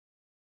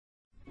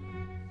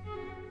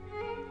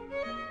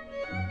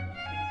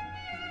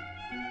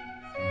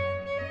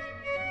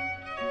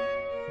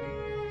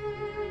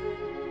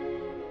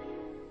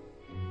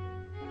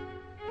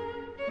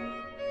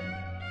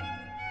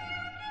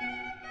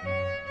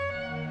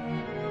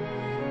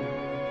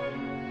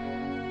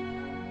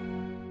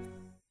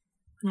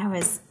When I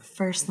was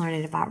first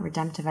learning about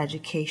redemptive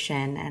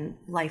education and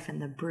life in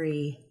the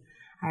Brie,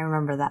 I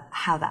remember that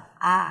how the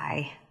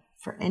I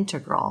for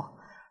integral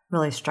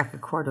really struck a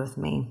chord with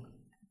me.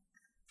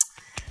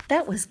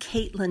 That was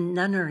Caitlin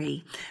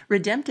Nunnery,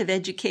 redemptive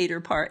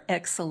educator par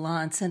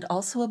excellence and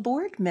also a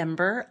board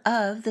member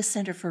of the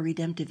Center for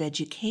Redemptive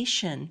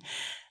Education.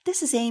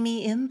 This is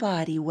Amy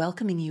Embody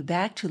welcoming you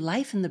back to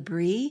Life in the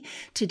Brie.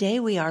 Today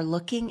we are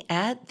looking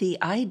at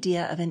the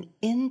idea of an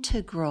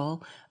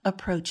integral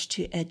approach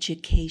to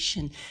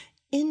education.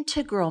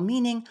 Integral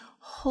meaning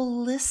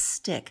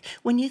holistic.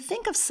 When you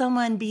think of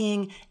someone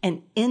being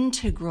an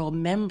integral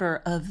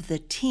member of the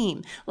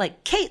team,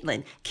 like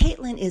Caitlin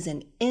is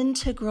an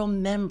integral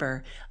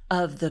member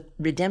of the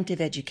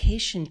redemptive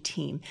education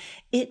team.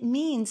 It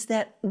means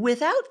that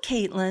without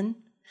Caitlin,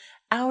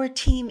 our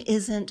team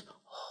isn't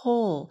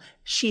whole.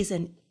 She's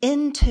an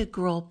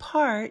integral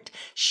part.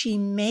 She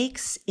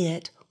makes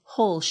it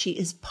whole. She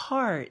is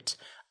part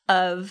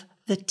of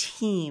the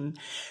team.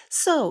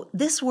 So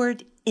this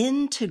word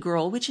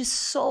integral, which is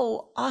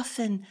so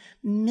often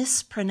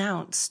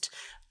mispronounced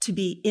to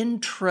be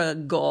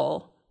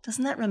integral,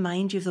 doesn't that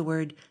remind you of the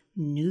word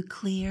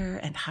nuclear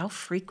and how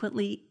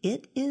frequently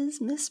it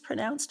is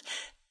mispronounced?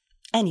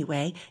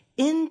 Anyway,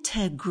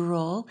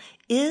 integral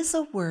is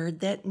a word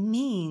that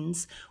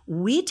means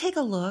we take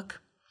a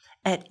look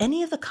at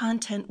any of the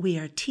content we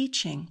are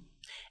teaching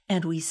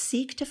and we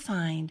seek to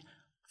find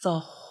the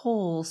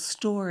whole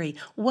story.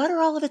 What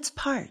are all of its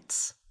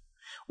parts?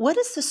 What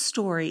is the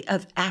story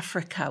of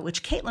Africa,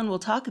 which Caitlin will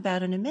talk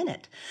about in a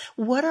minute?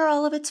 What are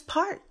all of its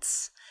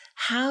parts?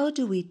 How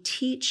do we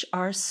teach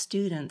our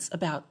students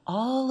about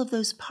all of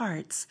those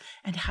parts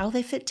and how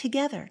they fit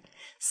together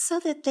so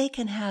that they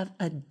can have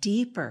a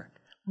deeper,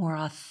 more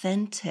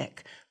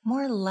authentic,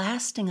 more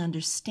lasting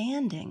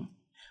understanding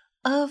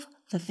of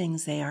the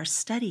things they are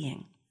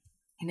studying?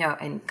 You know,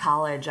 in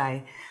college,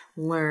 I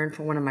learned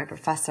from one of my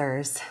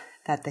professors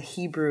that the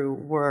Hebrew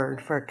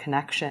word for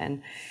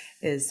connection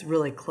is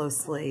really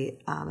closely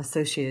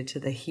associated to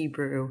the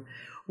Hebrew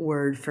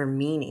word for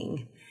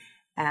meaning.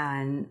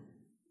 And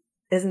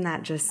isn't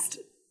that just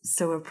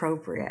so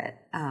appropriate?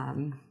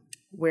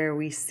 Where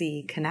we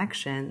see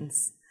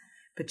connections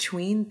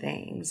between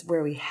things,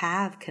 where we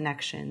have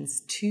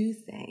connections to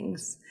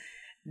things,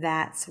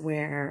 that's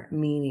where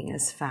meaning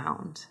is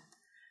found.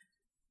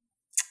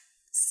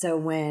 So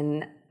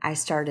when I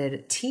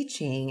started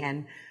teaching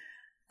and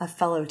a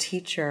fellow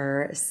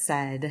teacher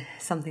said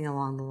something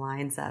along the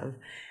lines of,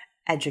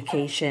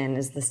 education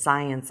is the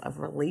science of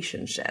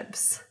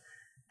relationships,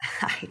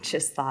 I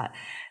just thought,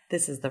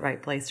 this is the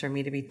right place for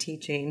me to be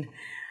teaching.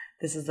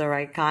 This is the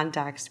right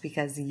context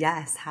because,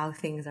 yes, how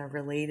things are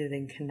related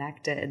and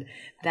connected,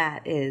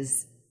 that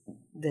is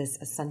this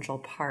essential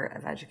part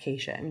of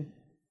education.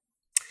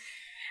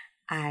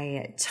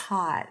 I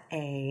taught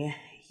a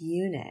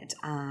unit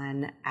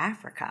on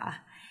Africa,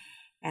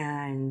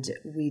 and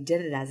we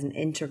did it as an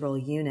integral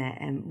unit.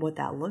 And what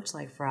that looked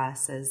like for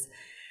us is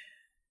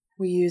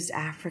we used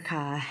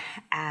Africa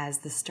as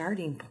the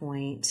starting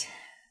point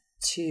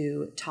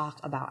to talk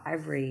about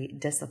every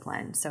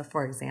discipline. So,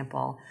 for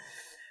example,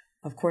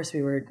 of course,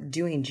 we were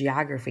doing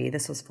geography.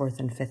 This was 4th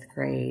and 5th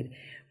grade.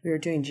 We were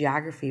doing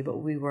geography,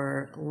 but we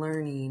were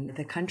learning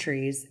the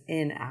countries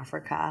in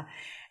Africa,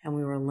 and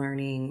we were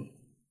learning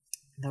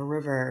the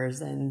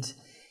rivers and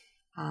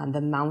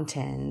the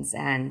mountains.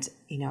 And,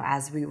 you know,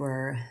 as we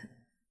were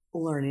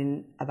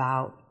learning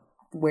about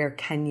where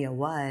Kenya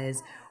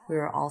was, we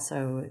were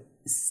also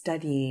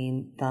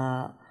studying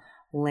the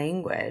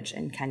language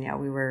in Kenya.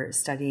 We were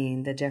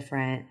studying the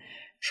different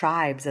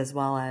tribes as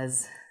well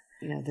as,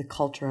 you know, the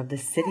culture of the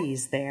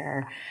cities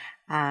there.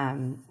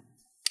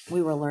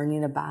 We were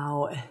learning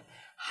about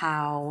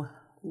how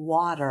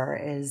water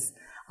is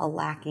a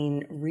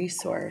lacking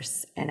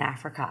resource in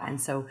Africa.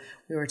 And so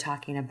we were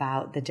talking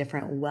about the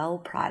different well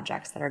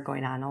projects that are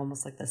going on,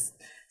 almost like this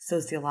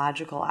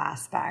sociological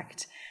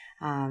aspect.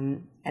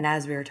 And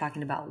as we were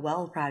talking about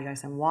well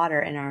projects and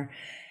water in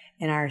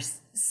our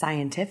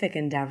scientific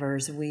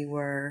endeavors, we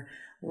were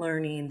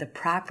learning the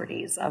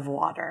properties of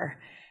water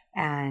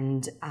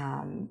and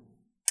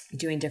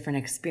doing different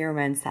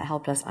experiments that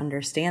helped us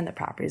understand the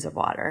properties of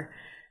water.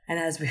 And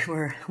as we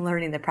were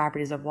learning the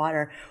properties of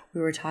water,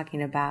 we were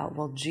talking about,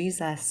 well,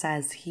 Jesus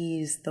says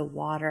he's the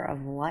water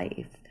of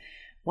life.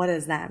 What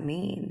does that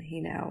mean?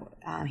 You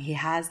know, he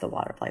has the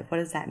water of life. What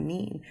does that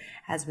mean?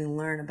 As we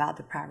learn about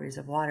the properties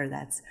of water,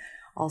 that's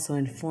also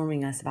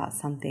informing us about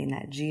something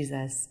that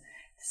Jesus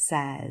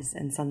says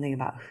and something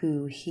about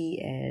who he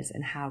is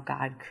and how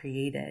God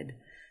created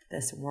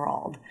this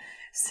world.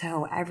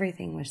 So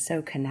everything was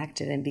so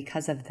connected, and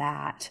because of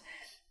that,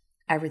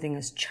 everything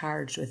was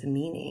charged with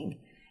meaning.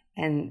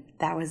 And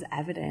that was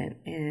evident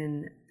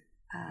in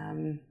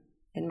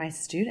my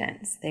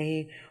students.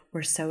 They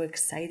were so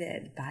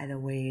excited by the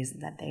ways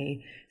that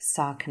they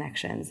saw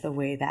connections, the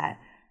way that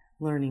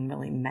learning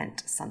really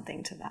meant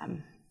something to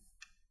them.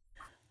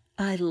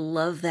 I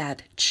love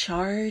that.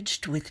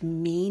 Charged with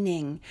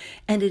meaning.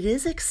 And it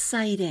is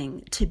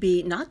exciting to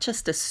be not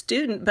just a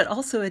student, but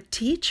also a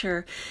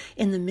teacher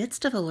in the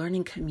midst of a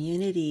learning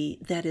community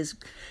that is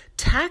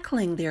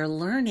tackling their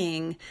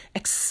learning,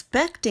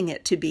 expecting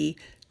it to be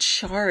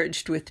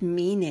charged with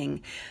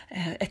meaning,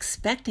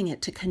 expecting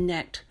it to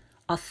connect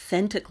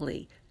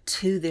authentically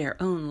to their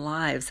own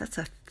lives. That's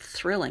a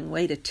thrilling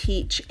way to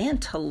teach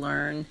and to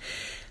learn.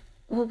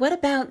 Well, what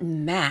about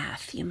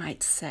math, you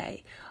might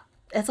say?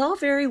 It's all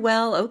very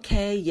well,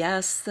 okay,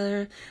 yes,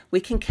 we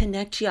can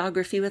connect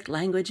geography with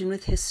language and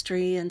with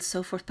history and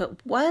so forth,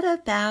 but what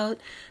about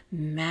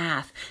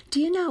math? Do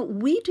you know,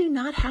 we do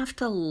not have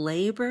to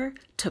labor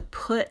to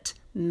put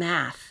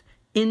math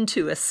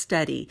into a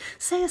study,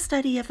 say a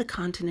study of the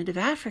continent of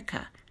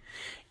Africa.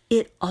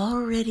 It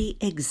already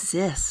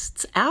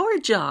exists. Our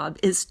job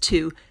is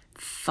to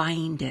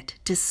find it,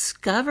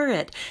 discover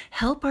it,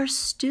 help our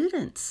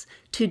students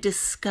to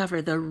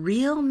discover the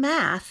real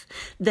math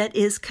that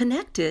is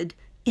connected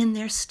in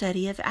their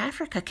study of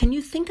Africa. Can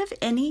you think of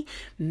any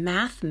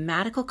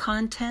mathematical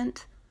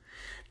content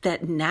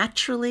that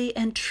naturally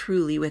and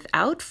truly,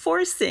 without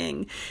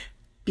forcing,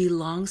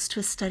 belongs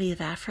to a study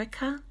of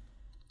Africa?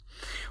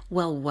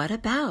 Well, what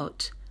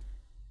about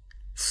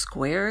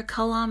square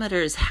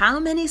kilometers? How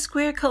many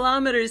square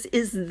kilometers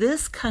is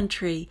this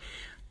country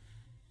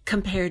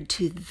compared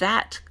to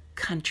that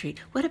country?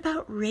 What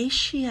about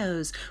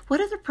ratios?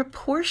 What are the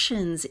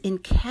proportions in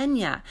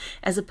Kenya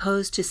as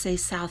opposed to, say,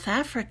 South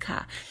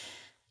Africa?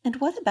 And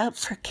what about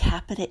per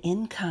capita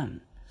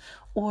income?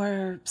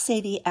 Or, say,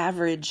 the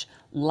average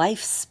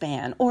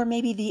lifespan, or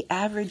maybe the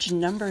average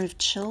number of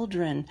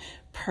children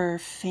per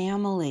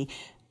family?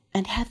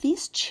 And have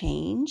these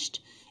changed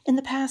in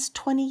the past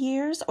 20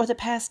 years or the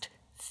past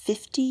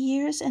 50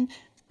 years? And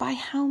by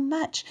how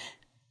much?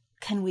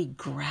 Can we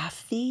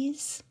graph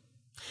these?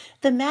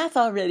 The math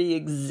already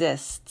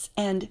exists,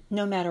 and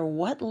no matter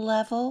what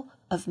level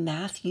of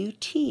math you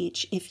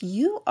teach, if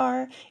you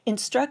are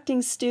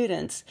instructing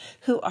students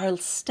who are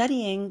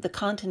studying the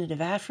continent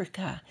of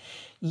Africa,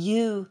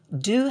 you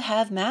do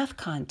have math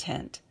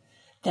content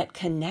that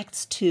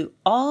connects to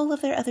all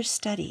of their other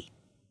study.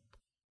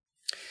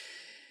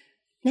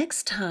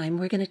 Next time,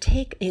 we're going to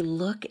take a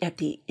look at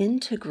the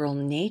integral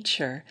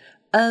nature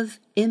of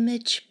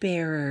image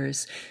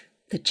bearers.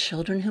 The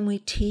children whom we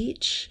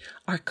teach,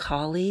 our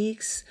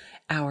colleagues,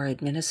 our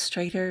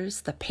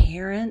administrators, the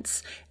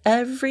parents,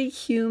 every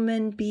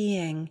human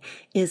being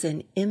is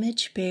an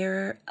image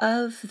bearer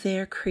of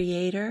their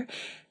Creator,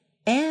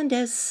 and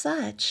as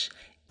such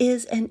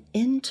is an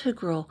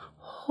integral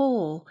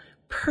whole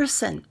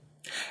person,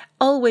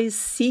 always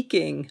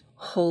seeking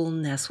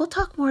wholeness. We'll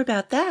talk more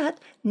about that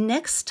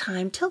next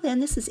time. Till then,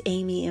 this is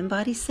Amy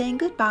Embody saying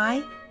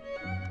goodbye.